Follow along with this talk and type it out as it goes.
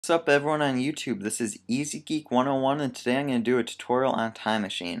What's up everyone on YouTube? This is EasyGeek 101 and today I'm going to do a tutorial on Time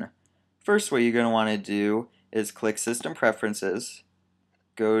Machine. First, what you're going to want to do is click System Preferences,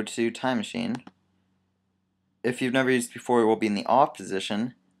 go to Time Machine. If you've never used it before, it will be in the off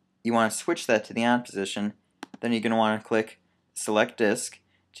position. You want to switch that to the on position. Then you're going to want to click Select Disk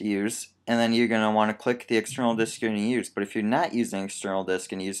to use, and then you're going to want to click the external disk you're going to use. But if you're not using external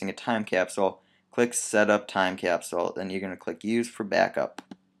disk and using a time capsule, click Setup Time Capsule. Then you're going to click Use for Backup.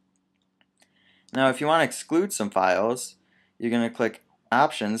 Now if you want to exclude some files, you're going to click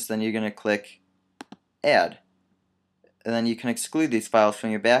Options, then you're going to click Add. And then you can exclude these files from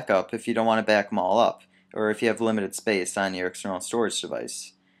your backup if you don't want to back them all up, or if you have limited space on your external storage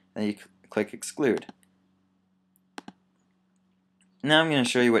device. Then you click Exclude. Now I'm going to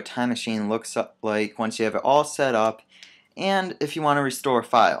show you what Time Machine looks like once you have it all set up, and if you want to restore a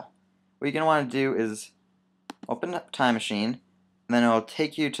file. What you're going to want to do is open up Time Machine, and then it'll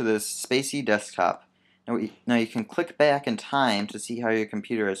take you to this spacey desktop. Now you can click back in time to see how your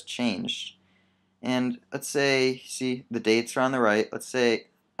computer has changed. And let's say, see, the dates are on the right. Let's say,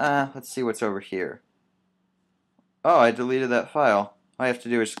 let's see what's over here. Oh, I deleted that file. All I have to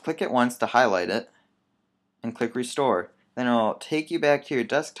do is click it once to highlight it, and click Restore. Then it'll take you back to your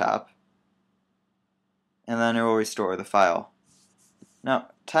desktop, and then it will restore the file. Now,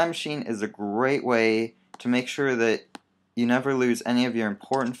 Time Machine is a great way to make sure that you never lose any of your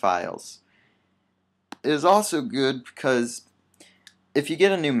important files. It is also good because if you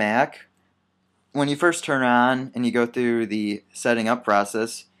get a new Mac, when you first turn on and you go through the setting up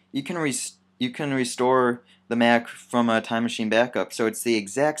process, you can restore the Mac from a Time Machine backup, so it's the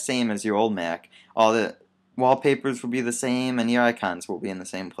exact same as your old Mac. All the wallpapers will be the same and your icons will be in the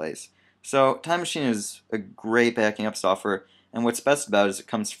same place. So Time Machine is a great backing up software, and what's best about it is it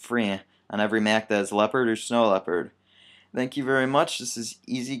comes free on every Mac that has Leopard or Snow Leopard. Thank you very much. This is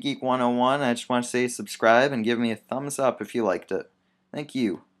EasyGeek 101. I just want to say subscribe and give me a thumbs up if you liked it. Thank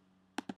you.